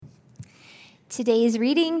Today's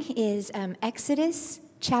reading is Exodus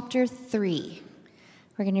chapter 3.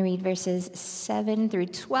 We're going to read verses 7 through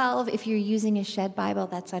 12. If you're using a Shed Bible,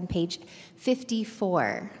 that's on page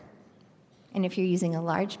 54. And if you're using a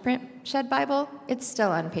large print Shed Bible, it's still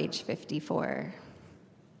on page 54.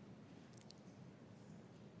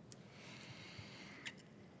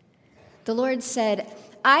 The Lord said,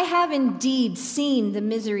 I have indeed seen the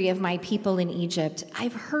misery of my people in Egypt.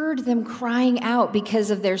 I've heard them crying out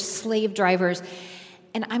because of their slave drivers,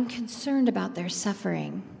 and I'm concerned about their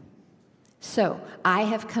suffering. So I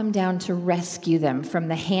have come down to rescue them from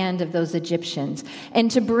the hand of those Egyptians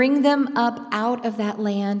and to bring them up out of that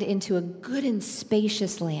land into a good and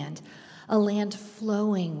spacious land, a land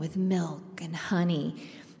flowing with milk and honey,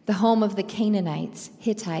 the home of the Canaanites,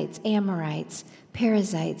 Hittites, Amorites,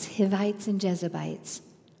 Perizzites, Hivites, and Jebusites.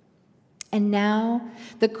 And now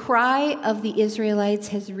the cry of the Israelites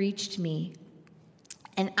has reached me,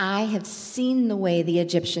 and I have seen the way the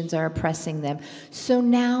Egyptians are oppressing them. So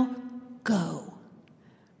now go.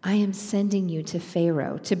 I am sending you to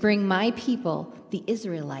Pharaoh to bring my people, the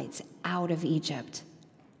Israelites, out of Egypt.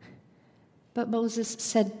 But Moses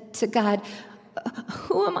said to God,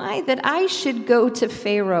 who am I that I should go to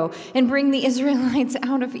Pharaoh and bring the Israelites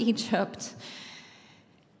out of Egypt?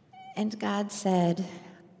 And God said,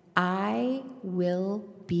 I will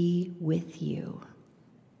be with you.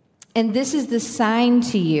 And this is the sign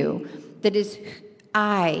to you that is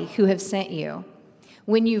I who have sent you.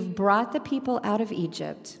 When you've brought the people out of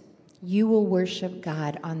Egypt, you will worship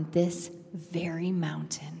God on this very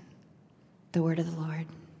mountain. The word of the Lord.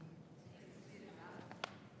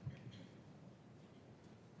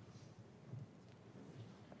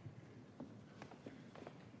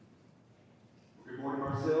 Good morning,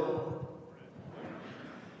 Marcel.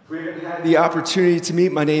 We haven't had the opportunity to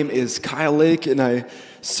meet. My name is Kyle Lake, and I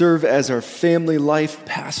serve as our family life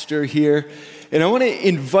pastor here. And I want to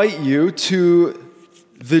invite you to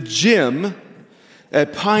the gym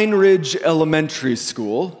at Pine Ridge Elementary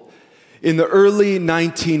School in the early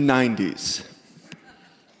 1990s.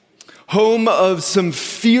 Home of some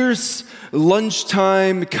fierce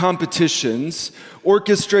lunchtime competitions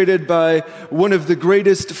orchestrated by one of the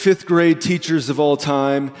greatest fifth grade teachers of all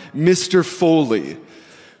time, Mr. Foley,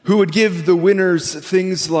 who would give the winners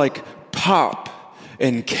things like pop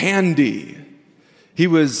and candy. He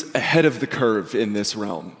was ahead of the curve in this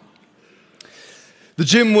realm. The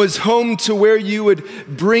gym was home to where you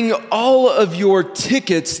would bring all of your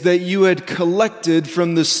tickets that you had collected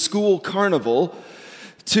from the school carnival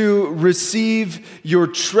to receive your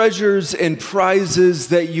treasures and prizes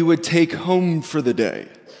that you would take home for the day.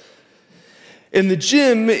 And the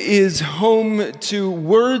gym is home to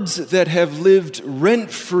words that have lived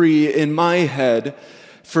rent-free in my head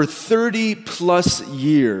for 30 plus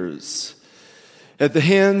years at the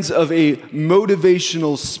hands of a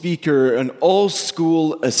motivational speaker, an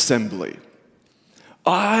all-school assembly.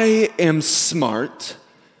 I am smart.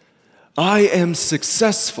 I am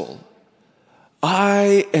successful.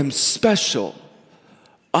 I am special.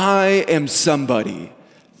 I am somebody.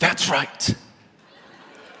 That's right.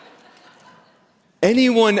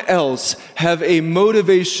 Anyone else have a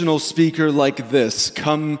motivational speaker like this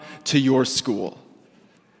come to your school?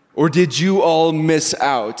 Or did you all miss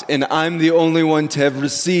out and I'm the only one to have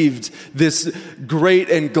received this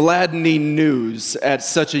great and gladdening news at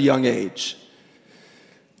such a young age?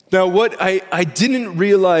 Now, what I didn't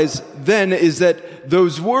realize then is that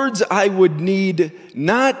those words I would need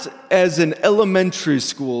not as an elementary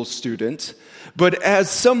school student, but as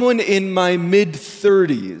someone in my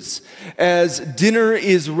mid-30s, as dinner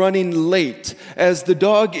is running late, as the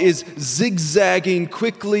dog is zigzagging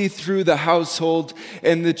quickly through the household,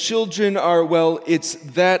 and the children are, well, it's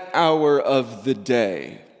that hour of the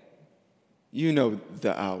day. You know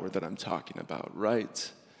the hour that I'm talking about, right?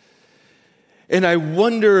 And I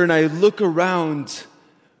wonder and I look around,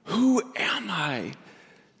 who am I?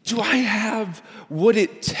 Do I have what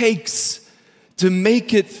it takes to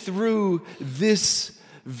make it through this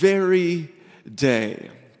very day?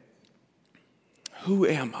 Who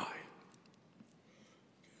am I?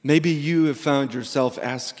 Maybe you have found yourself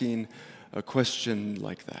asking a question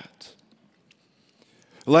like that.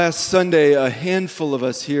 Last Sunday, a handful of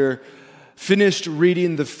us here finished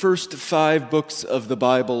reading the first 5 books of the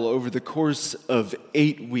Bible over the course of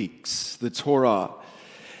 8 weeks, the Torah.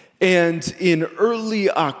 And in early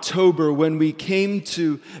October, when we came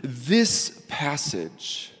to this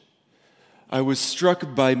passage, I was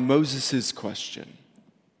struck by Moses' question.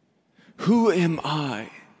 Who am I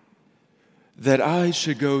that I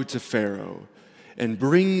should go to Pharaoh and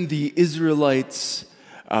bring the Israelites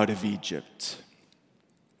out of Egypt?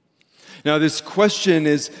 Now, this question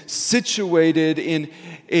is situated in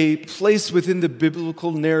a place within the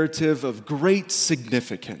biblical narrative of great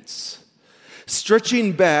significance,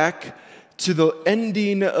 stretching back to the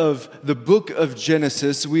ending of the book of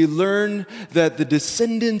Genesis. We learn that the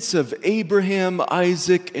descendants of Abraham,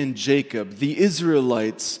 Isaac, and Jacob, the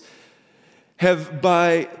Israelites, have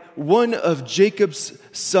by one of Jacob's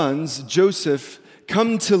sons, Joseph,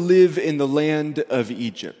 come to live in the land of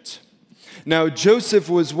Egypt. Now, Joseph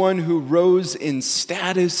was one who rose in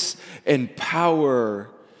status and power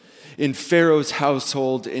in Pharaoh's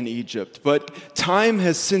household in Egypt. But time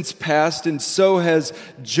has since passed, and so has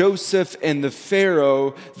Joseph and the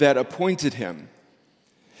Pharaoh that appointed him.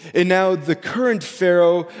 And now the current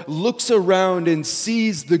Pharaoh looks around and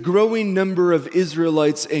sees the growing number of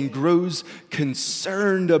Israelites and grows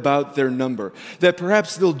concerned about their number. That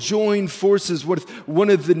perhaps they'll join forces with one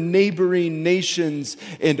of the neighboring nations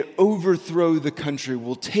and overthrow the country,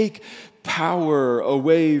 will take power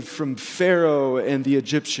away from Pharaoh and the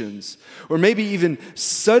Egyptians. Or maybe even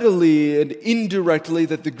subtly and indirectly,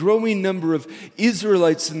 that the growing number of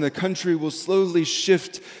Israelites in the country will slowly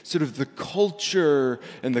shift sort of the culture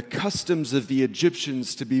and the customs of the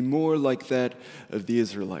Egyptians to be more like that of the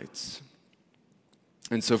Israelites.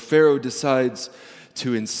 And so Pharaoh decides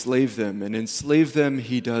to enslave them, and enslave them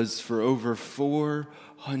he does for over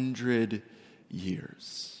 400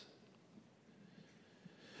 years.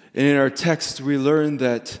 And in our text, we learn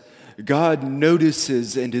that God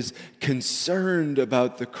notices and is concerned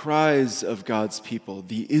about the cries of God's people,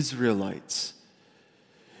 the Israelites.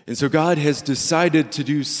 And so God has decided to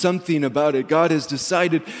do something about it. God has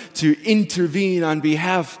decided to intervene on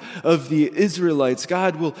behalf of the Israelites.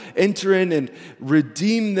 God will enter in and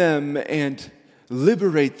redeem them and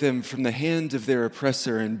liberate them from the hand of their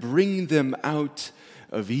oppressor and bring them out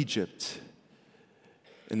of Egypt.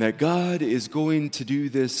 And that God is going to do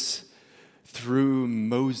this through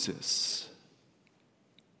Moses.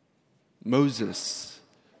 Moses,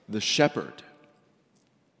 the shepherd.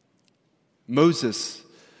 Moses,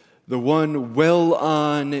 the one well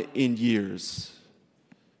on in years,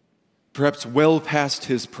 perhaps well past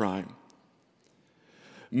his prime.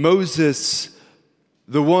 Moses,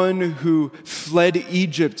 the one who fled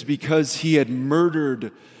Egypt because he had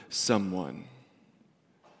murdered someone.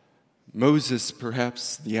 Moses,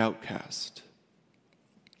 perhaps the outcast.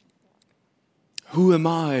 Who am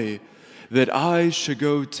I that I should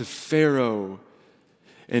go to Pharaoh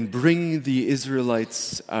and bring the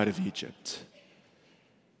Israelites out of Egypt?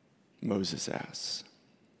 Moses asks.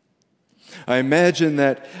 I imagine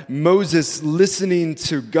that Moses listening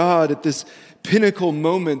to God at this pinnacle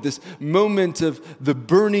moment, this moment of the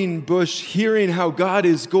burning bush, hearing how God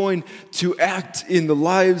is going to act in the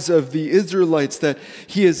lives of the Israelites, that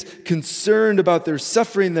he is concerned about their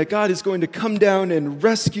suffering, that God is going to come down and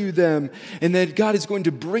rescue them, and that God is going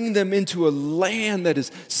to bring them into a land that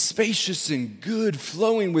is spacious and good,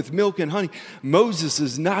 flowing with milk and honey. Moses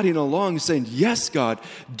is nodding along, saying, "Yes, God,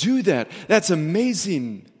 do that. That's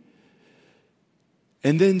amazing."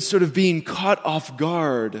 And then sort of being caught off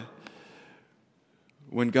guard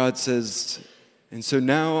when God says, "And so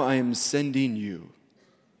now I am sending you.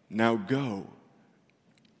 Now go."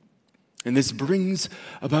 And this brings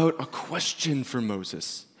about a question for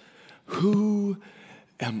Moses. Who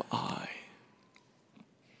am I?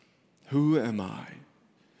 Who am I?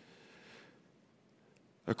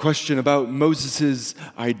 A question about Moses'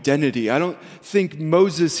 identity. I don't think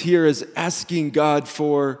Moses here is asking God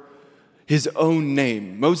for his own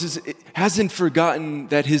name. Moses hasn't forgotten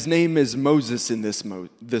that his name is Moses in this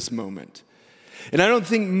moment. And I don't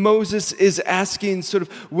think Moses is asking sort of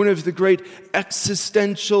one of the great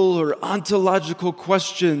existential or ontological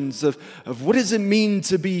questions of what does it mean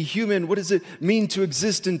to be human? What does it mean to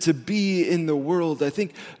exist and to be in the world? I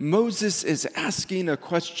think Moses is asking a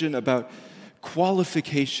question about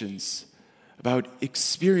qualifications, about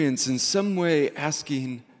experience, in some way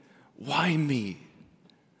asking, why me?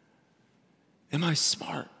 Am I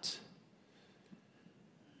smart?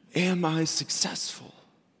 Am I successful?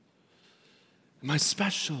 Am I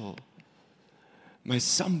special? Am I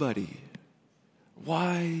somebody?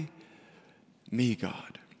 Why me,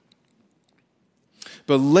 God?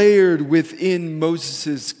 But layered within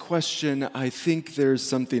Moses' question, I think there's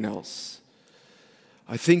something else.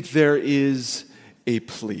 I think there is a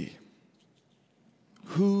plea.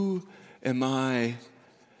 Who am I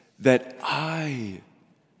that I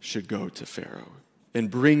should go to Pharaoh and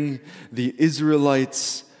bring the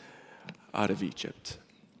Israelites out of Egypt?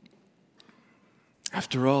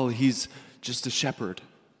 After all, he's just a shepherd.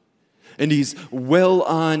 And he's well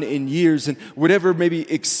on in years, and whatever maybe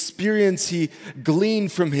experience he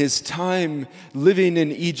gleaned from his time living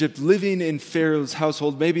in Egypt, living in Pharaoh's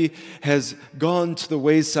household, maybe has gone to the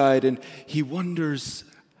wayside, and he wonders,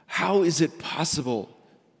 how is it possible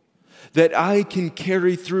that I can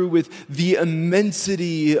carry through with the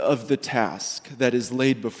immensity of the task that is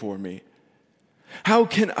laid before me? How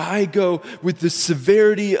can I go with the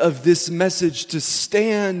severity of this message to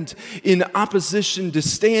stand in opposition, to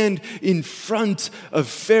stand in front of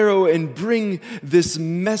Pharaoh and bring this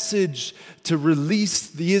message to release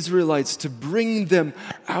the Israelites, to bring them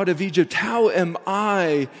out of Egypt? How am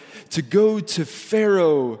I to go to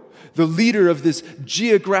Pharaoh, the leader of this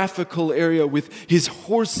geographical area, with his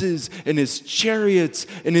horses and his chariots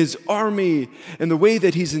and his army, and the way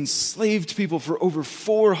that he's enslaved people for over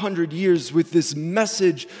 400 years with this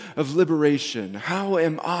message of liberation? How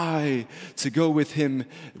am I to go with him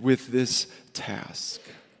with this task?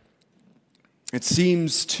 It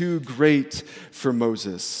seems too great for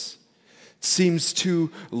Moses. It seems too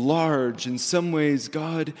large. In some ways,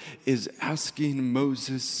 God is asking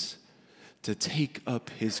Moses to take up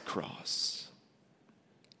his cross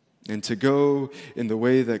and to go in the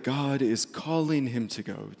way that God is calling him to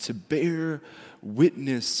go, to bear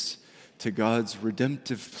witness to God's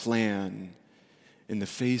redemptive plan in the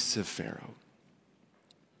face of Pharaoh.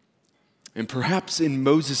 And perhaps in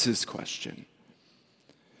Moses' question,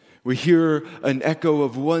 we hear an echo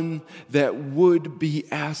of one that would be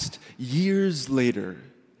asked years later,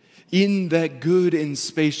 in that good and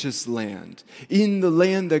spacious land, in the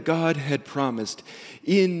land that God had promised,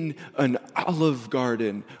 in an olive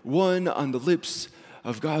garden, one on the lips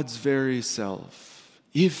of God's very self.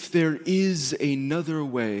 If there is another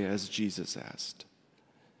way, as Jesus asked,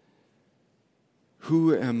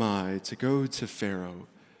 who am I to go to Pharaoh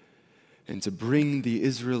and to bring the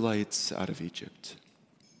Israelites out of Egypt?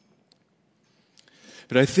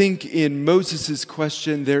 But I think in Moses'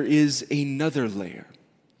 question there is another layer.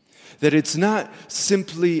 That it's not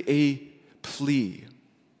simply a plea,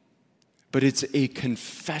 but it's a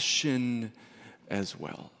confession as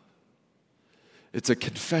well. It's a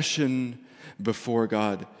confession before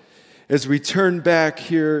God. As we turn back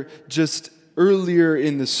here just earlier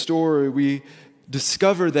in the story, we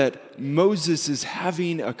discover that Moses is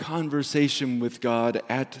having a conversation with God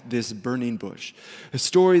at this burning bush. A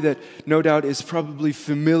story that no doubt is probably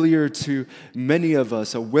familiar to many of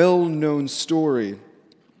us, a well-known story,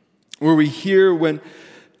 where we hear when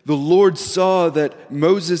the Lord saw that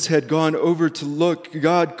Moses had gone over to look,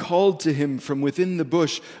 God called to him from within the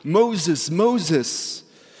bush, "Moses, Moses."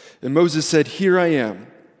 And Moses said, "Here I am."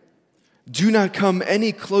 "Do not come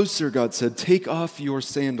any closer," God said. "Take off your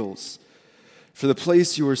sandals, for the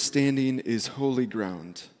place you are standing is holy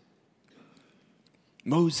ground."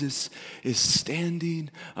 Moses is standing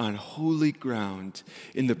on holy ground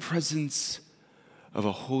in the presence of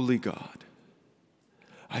a holy God.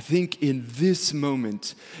 I think in this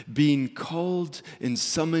moment, being called and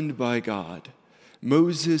summoned by God,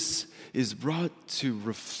 Moses is brought to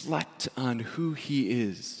reflect on who he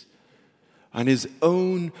is, on his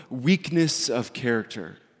own weakness of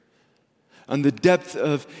character, on the depth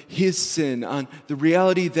of his sin, on the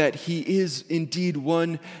reality that he is indeed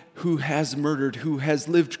one who has murdered, who has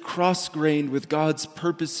lived cross-grained with God's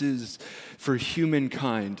purposes for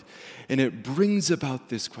humankind. And it brings about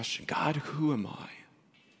this question, God, who am I?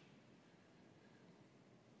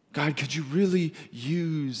 God, could you really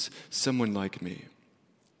use someone like me?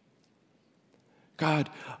 God,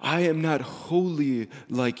 I am not holy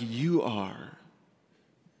like you are.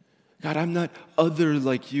 God, I'm not other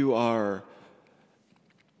like you are.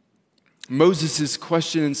 Moses'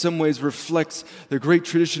 question in some ways reflects the great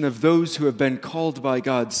tradition of those who have been called by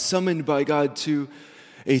God, summoned by God to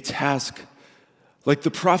a task. Like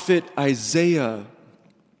the prophet Isaiah,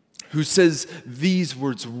 who says these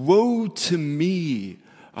words, "Woe to me,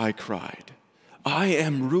 I cried. I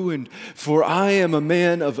am ruined, for I am a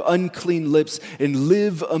man of unclean lips and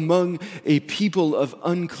live among a people of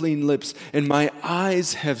unclean lips, and my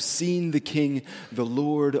eyes have seen the King, the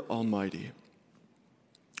Lord Almighty."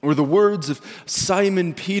 Or the words of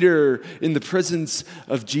Simon Peter in the presence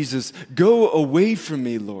of Jesus, "Go away from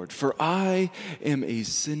me, Lord, for I am a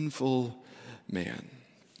sinful man."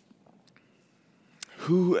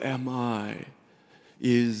 Who am I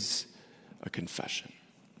is a confession.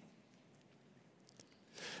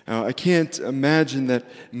 Now, I can't imagine that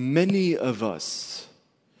many of us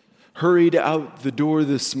hurried out the door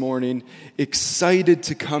this morning excited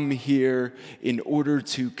to come here in order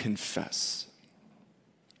to confess.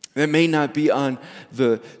 That may not be on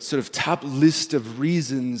the sort of top list of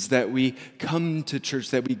reasons that we come to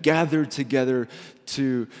church, that we gather together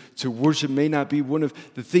to worship, may not be one of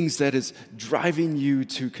the things that is driving you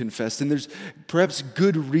to confess. And there's perhaps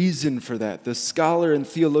good reason for that. The scholar and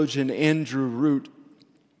theologian Andrew Root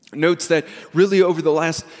notes that really over the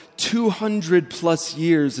last 200 plus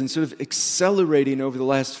years, and sort of accelerating over the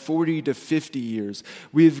last 40 to 50 years,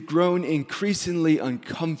 we've grown increasingly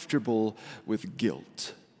uncomfortable with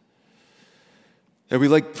guilt. That we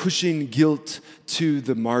like pushing guilt to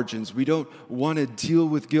the margins. We don't want to deal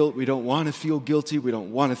with guilt. We don't want to feel guilty. We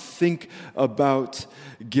don't want to think about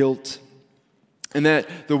guilt. And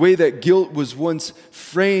that the way that guilt was once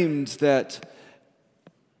framed, that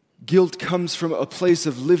guilt comes from a place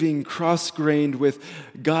of living cross-grained with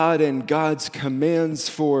God and God's commands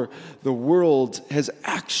for the world, has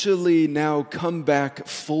actually now come back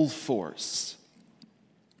full force.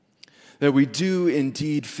 That we do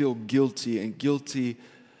indeed feel guilty, and guilty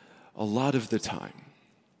a lot of the time.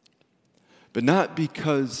 But not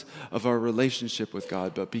because of our relationship with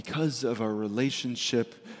God, but because of our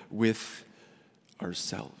relationship with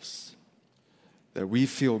ourselves. That we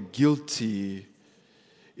feel guilty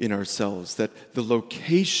in ourselves, that the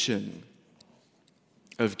location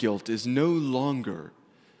of guilt is no longer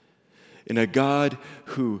in a God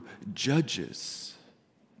who judges,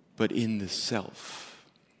 but in the self.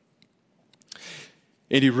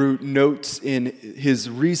 Andy Root notes in his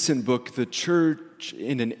recent book, The Church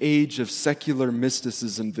in an Age of Secular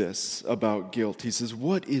Mysticism, this about guilt. He says,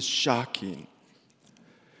 what is shocking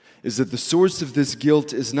is that the source of this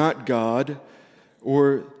guilt is not God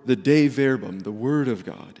or the Dei Verbum, the Word of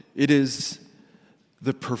God. It is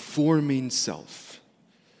the performing self.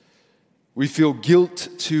 We feel guilt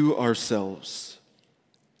to ourselves.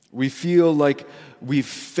 We feel like we've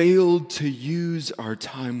failed to use our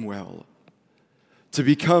time well, to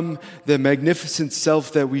become the magnificent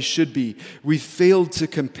self that we should be. We failed to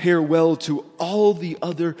compare well to all the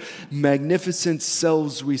other magnificent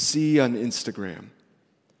selves we see on Instagram.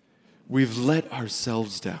 We've let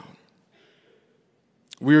ourselves down.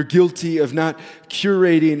 We are guilty of not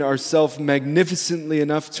curating ourselves magnificently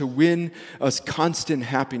enough to win us constant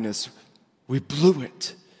happiness. We blew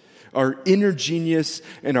it. Our inner genius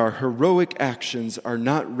and our heroic actions are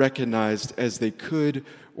not recognized as they could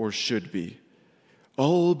or should be.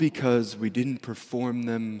 All because we didn't perform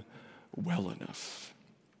them well enough.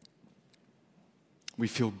 We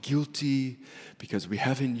feel guilty because we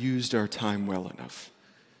haven't used our time well enough.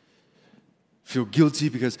 Feel guilty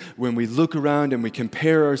because when we look around and we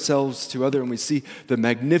compare ourselves to others and we see the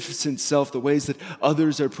magnificent self, the ways that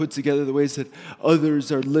others are put together, the ways that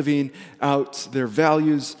others are living out their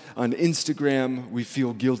values on Instagram, we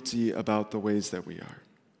feel guilty about the ways that we are.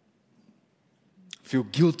 Feel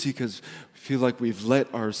guilty because we feel like we've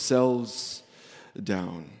let ourselves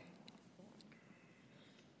down.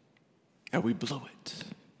 And we blew it.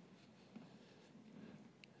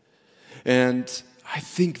 And I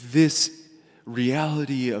think this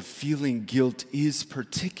reality of feeling guilt is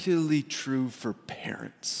particularly true for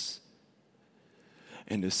parents,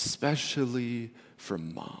 and especially for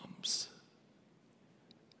moms.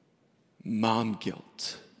 Mom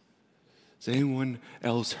guilt. Has anyone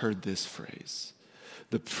else heard this phrase?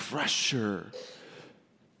 The pressure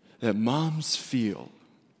that moms feel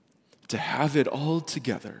to have it all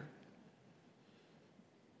together,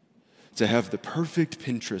 to have the perfect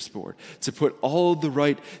Pinterest board, to put all the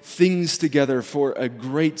right things together for a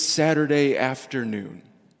great Saturday afternoon,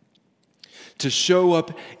 to show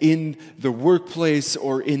up in the workplace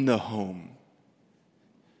or in the home.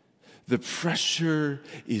 The pressure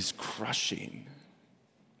is crushing.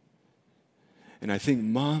 And I think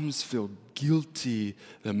moms feel guilty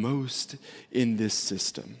the most in this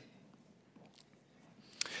system.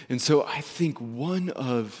 And so I think one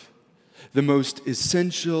of the most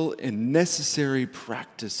essential and necessary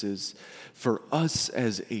practices for us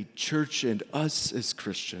as a church and us as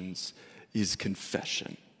Christians is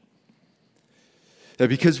confession. That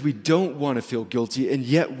because we don't want to feel guilty, and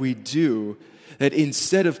yet we do, that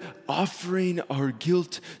instead of offering our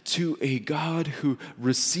guilt to a God who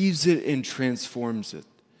receives it and transforms it,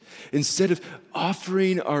 instead of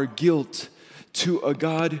offering our guilt to a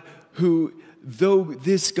God who, though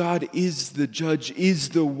this God is the judge, is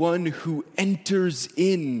the one who enters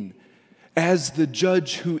in as the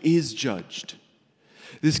judge who is judged.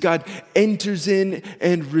 This God enters in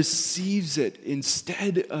and receives it.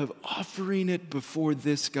 Instead of offering it before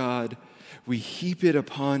this God, we heap it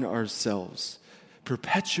upon ourselves,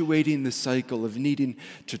 perpetuating the cycle of needing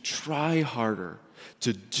to try harder,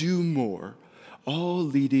 to do more, all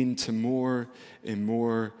leading to more and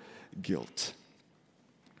more guilt.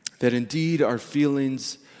 That indeed our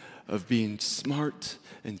feelings of being smart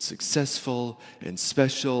and successful and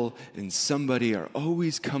special and somebody are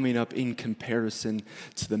always coming up in comparison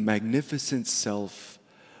to the magnificent self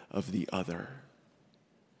of the other.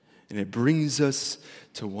 And it brings us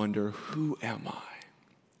to wonder, who am I?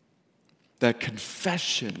 That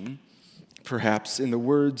confession, perhaps in the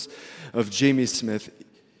words of Jamie Smith,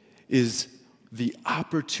 is the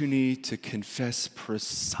opportunity to confess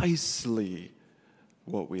precisely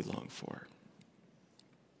what we long for.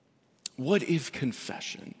 What if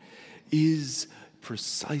confession is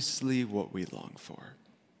precisely what we long for?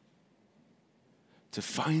 To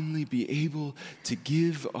finally be able to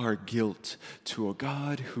give our guilt to a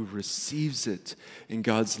God who receives it in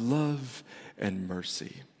God's love and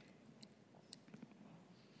mercy.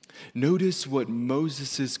 Notice what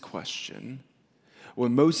Moses' question,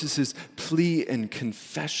 what Moses' plea and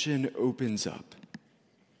confession opens up.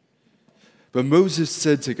 But Moses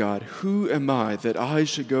said to God, "Who am I that I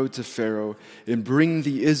should go to Pharaoh and bring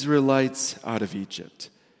the Israelites out of Egypt?"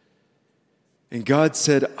 And God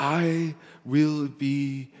said, "I will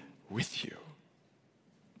be with you.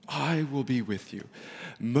 I will be with you."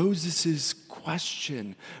 Moses'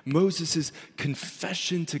 question, Moses'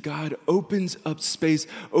 confession to God opens up space,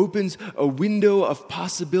 opens a window of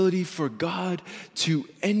possibility for God to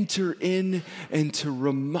enter in and to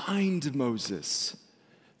remind Moses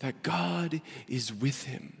that God is with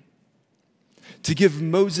him. To give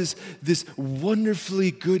Moses this wonderfully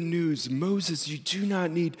good news. Moses, you do not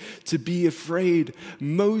need to be afraid.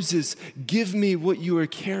 Moses, give me what you are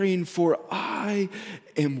carrying, for I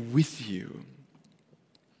am with you.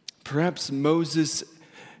 Perhaps Moses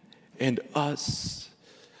and us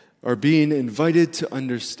are being invited to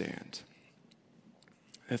understand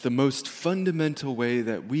that the most fundamental way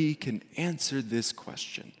that we can answer this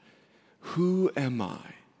question, who am I,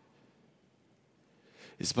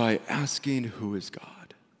 is by asking, who is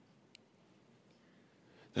God?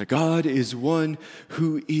 That God is one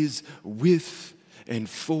who is with and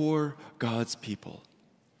for God's people.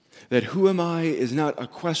 That who am I is not a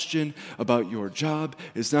question about your job.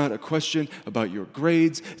 It's not a question about your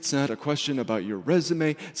grades. It's not a question about your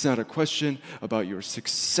resume. It's not a question about your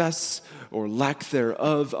success or lack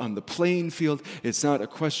thereof on the playing field. It's not a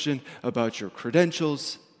question about your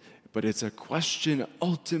credentials. But it's a question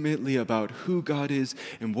ultimately about who God is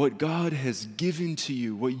and what God has given to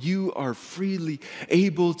you, what you are freely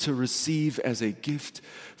able to receive as a gift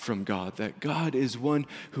from God. That God is one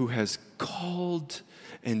who has called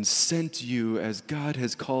and sent you as God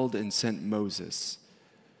has called and sent Moses.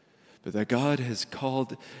 But that God has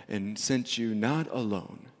called and sent you not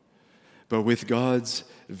alone, but with God's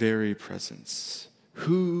very presence.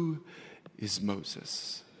 Who is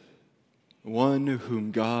Moses? One whom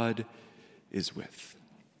God is with.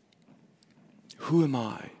 Who am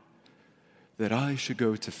I that I should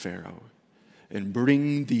go to Pharaoh and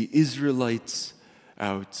bring the Israelites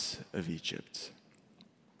out of Egypt?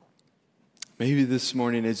 Maybe this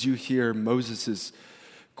morning, as you hear Moses'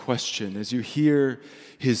 question, as you hear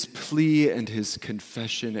his plea and his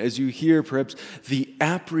confession, as you hear perhaps the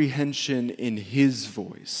apprehension in his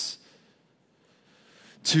voice,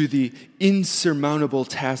 to the insurmountable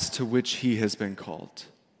task to which he has been called,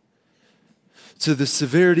 to the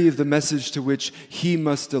severity of the message to which he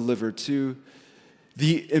must deliver, to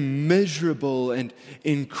the immeasurable and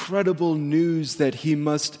incredible news that he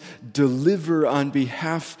must deliver on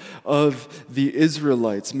behalf of the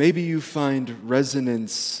Israelites. Maybe you find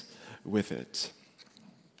resonance with it.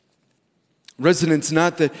 Resonance,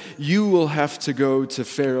 not that you will have to go to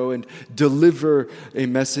Pharaoh and deliver a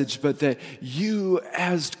message, but that you,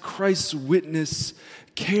 as Christ's witness,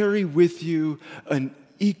 carry with you an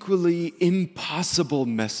equally impossible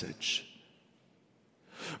message.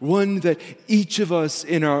 One that each of us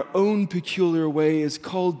in our own peculiar way is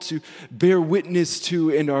called to bear witness to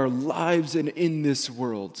in our lives and in this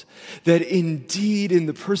world. That indeed in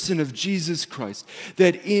the person of Jesus Christ,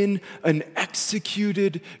 that in an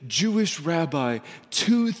executed Jewish rabbi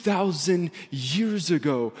 2,000 years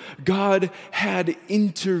ago, God had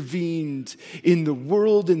intervened in the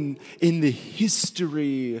world and in the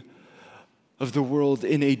history of the world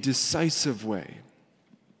in a decisive way.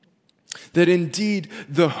 That indeed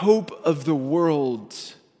the hope of the world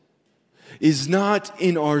is not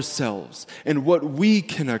in ourselves and what we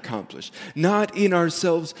can accomplish, not in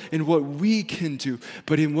ourselves and what we can do,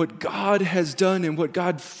 but in what God has done and what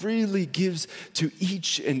God freely gives to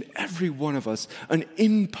each and every one of us, an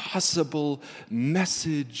impossible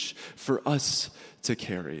message for us to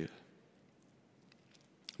carry,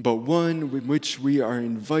 but one in which we are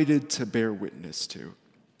invited to bear witness to.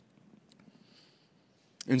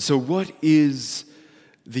 And so what is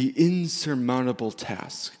the insurmountable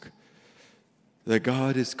task that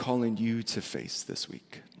God is calling you to face this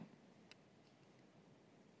week?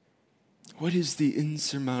 What is the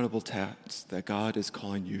insurmountable task that God is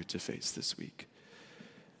calling you to face this week?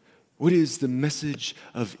 What is the message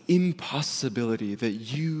of impossibility that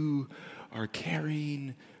you are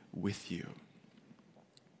carrying with you?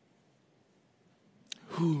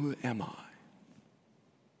 Who am I?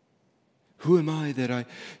 Who am I that I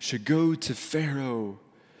should go to Pharaoh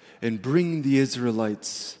and bring the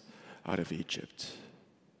Israelites out of Egypt?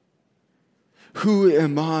 Who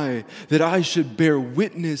am I that I should bear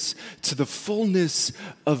witness to the fullness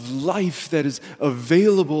of life that is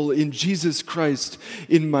available in Jesus Christ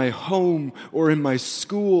in my home or in my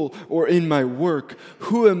school or in my work?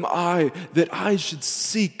 Who am I that I should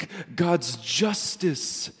seek God's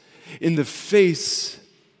justice in the face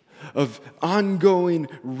of ongoing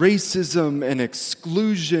racism and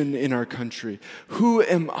exclusion in our country? Who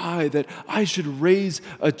am I that I should raise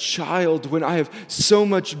a child when I have so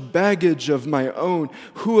much baggage of my own?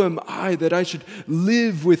 Who am I that I should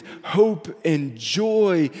live with hope and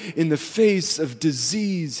joy in the face of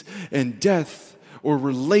disease and death or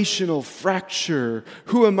relational fracture?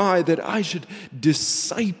 Who am I that I should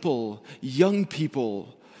disciple young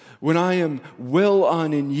people when I am well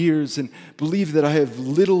on in years and believe that I have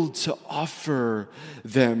little to offer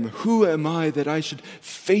them? Who am I that I should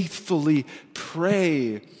faithfully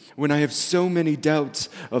pray when I have so many doubts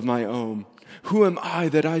of my own? Who am I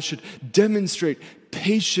that I should demonstrate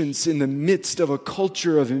patience in the midst of a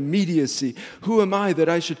culture of immediacy? Who am I that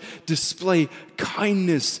I should display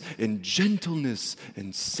kindness and gentleness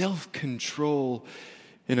and self-control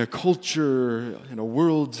in a culture, in a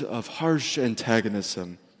world of harsh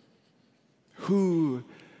antagonism? Who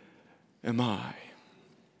am I?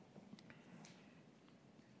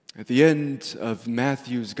 At the end of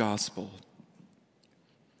Matthew's gospel,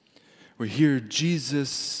 we hear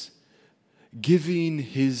Jesus giving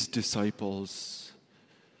his disciples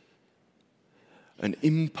an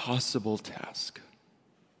impossible task.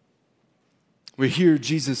 We hear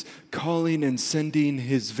Jesus calling and sending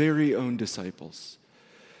his very own disciples.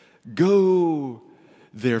 Go,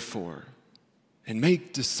 therefore, and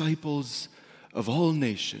make disciples of all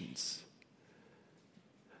nations,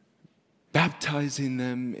 baptizing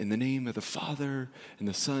them in the name of the Father and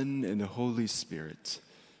the Son and the Holy Spirit.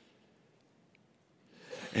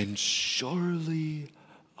 And surely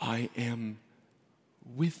I am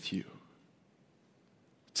with you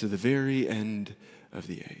to the very end of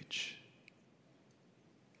the age.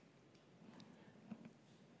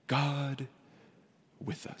 God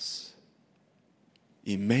with us.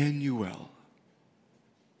 Emmanuel.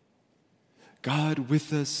 God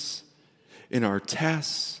with us in our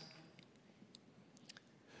tasks.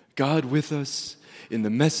 God with us in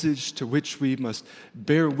the message to which we must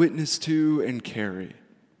bear witness to and carry.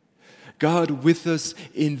 God with us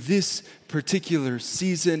in this particular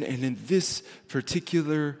season and in this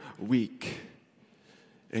particular week.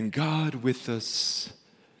 And God with us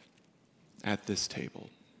at this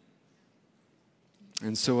table.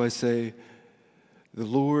 And so I say, the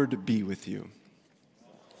Lord be with you.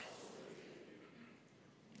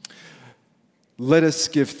 Let us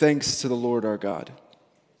give thanks to the Lord our God.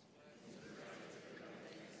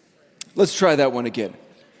 Let's try that one again.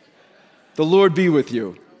 The Lord be with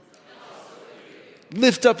you.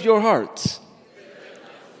 Lift up your hearts.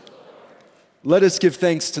 Let us give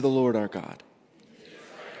thanks to the Lord our God.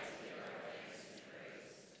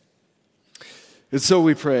 And so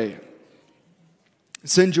we pray,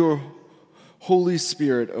 send your Holy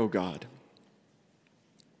Spirit, O God,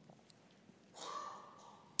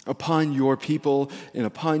 upon your people and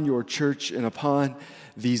upon your church and upon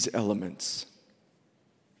these elements.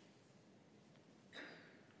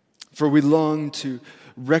 For we long to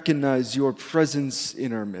recognize your presence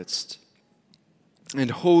in our midst.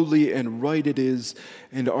 And holy and right it is,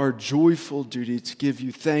 and our joyful duty to give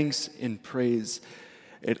you thanks and praise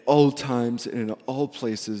at all times and in all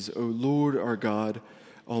places, O Lord our God,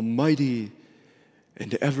 Almighty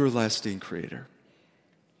and everlasting Creator.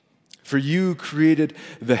 For you created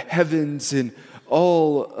the heavens in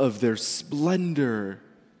all of their splendor,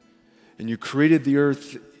 and you created the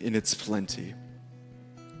earth in its plenty.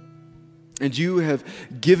 And you have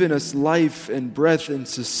given us life and breath and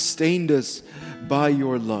sustained us by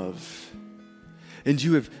your love. And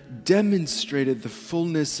you have demonstrated the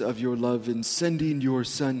fullness of your love in sending your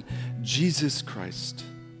Son, Jesus Christ,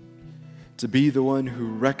 to be the one who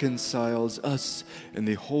reconciles us and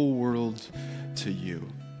the whole world to you.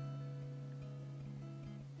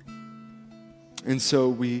 And so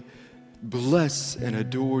we bless and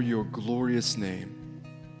adore your glorious name,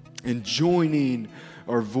 and joining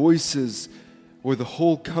our voices or the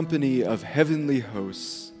whole company of heavenly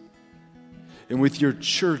hosts, and with your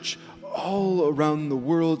church all around the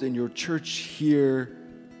world and your church here,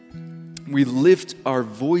 we lift our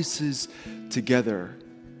voices together,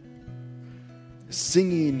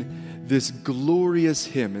 singing this glorious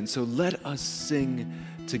hymn. And so let us sing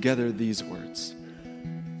together these words.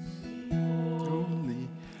 Holy,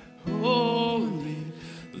 holy,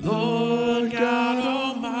 Lord God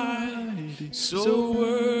Almighty, so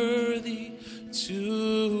worthy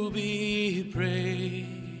to be praised.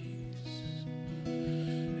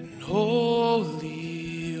 And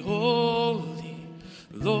holy, holy,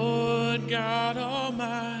 Lord God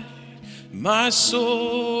Almighty, my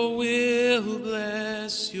soul will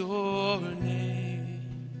bless your name.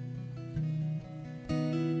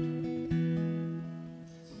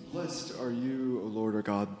 Blessed are you, O Lord our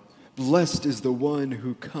God. Blessed is the one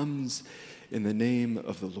who comes in the name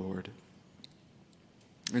of the Lord.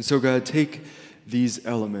 And so, God, take these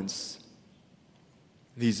elements,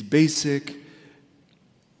 these basic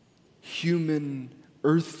human,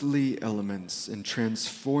 earthly elements, and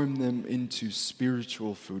transform them into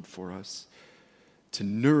spiritual food for us, to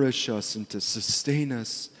nourish us and to sustain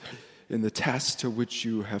us in the task to which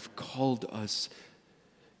you have called us,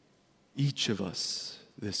 each of us,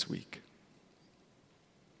 this week.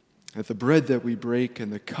 That the bread that we break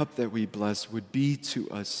and the cup that we bless would be to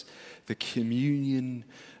us the communion,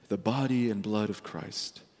 the body and blood of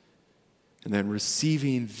Christ. And then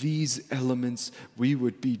receiving these elements, we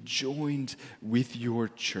would be joined with your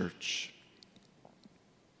church.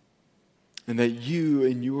 And that you,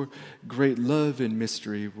 in your great love and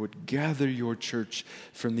mystery, would gather your church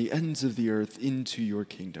from the ends of the earth into your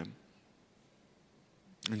kingdom.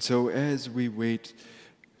 And so as we wait,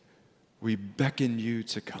 we beckon you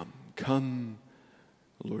to come. Come,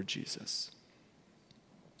 Lord Jesus.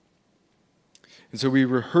 And so we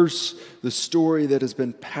rehearse the story that has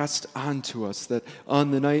been passed on to us, that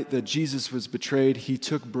on the night that Jesus was betrayed, he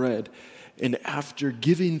took bread, and after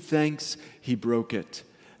giving thanks, he broke it.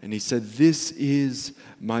 And he said, "This is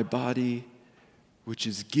my body, which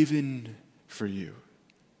is given for you.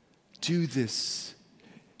 Do this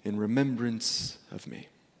in remembrance of me."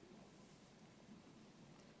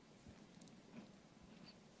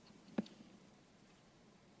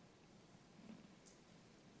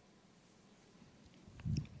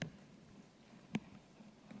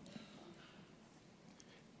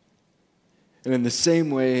 And in the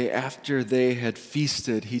same way, after they had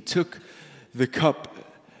feasted, he took the cup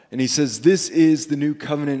and he says, "This is the new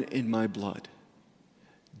covenant in my blood.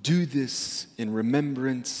 Do this in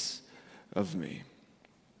remembrance of me."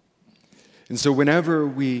 And so whenever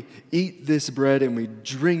we eat this bread and we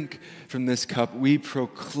drink from this cup, we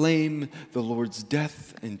proclaim the Lord's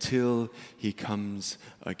death until he comes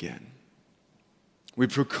again. We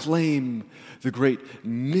proclaim the great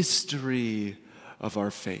mystery of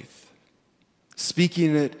our faith,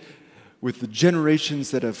 speaking it with the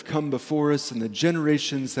generations that have come before us and the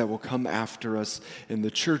generations that will come after us in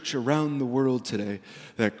the church around the world today,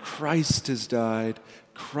 that Christ has died,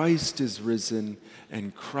 Christ is risen,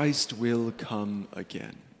 and Christ will come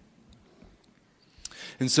again.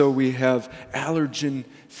 And so we have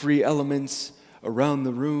allergen-free elements around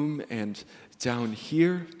the room and down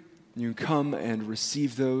here. You can come and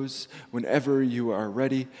receive those whenever you are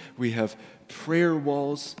ready. We have prayer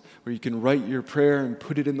walls where you can write your prayer and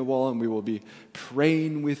put it in the wall, and we will be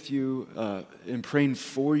praying with you and praying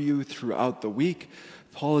for you throughout the week.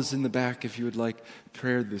 Paul is in the back if you would like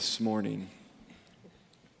prayer this morning.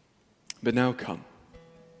 But now come.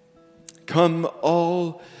 Come,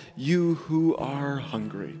 all you who are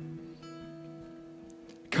hungry.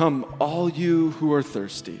 Come, all you who are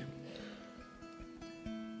thirsty.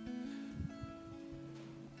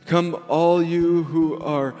 Come, all you who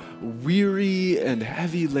are weary and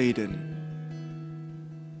heavy laden.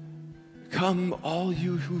 Come, all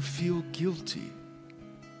you who feel guilty.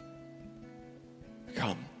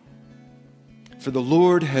 Come. For the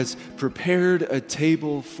Lord has prepared a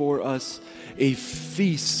table for us, a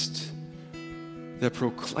feast that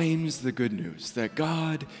proclaims the good news that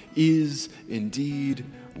God is indeed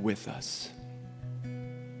with us.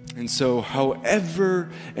 And so, however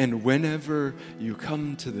and whenever you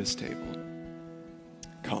come to this table,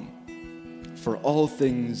 come, for all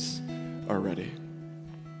things are ready.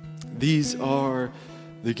 These are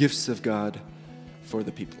the gifts of God for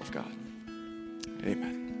the people of God.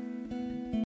 Amen.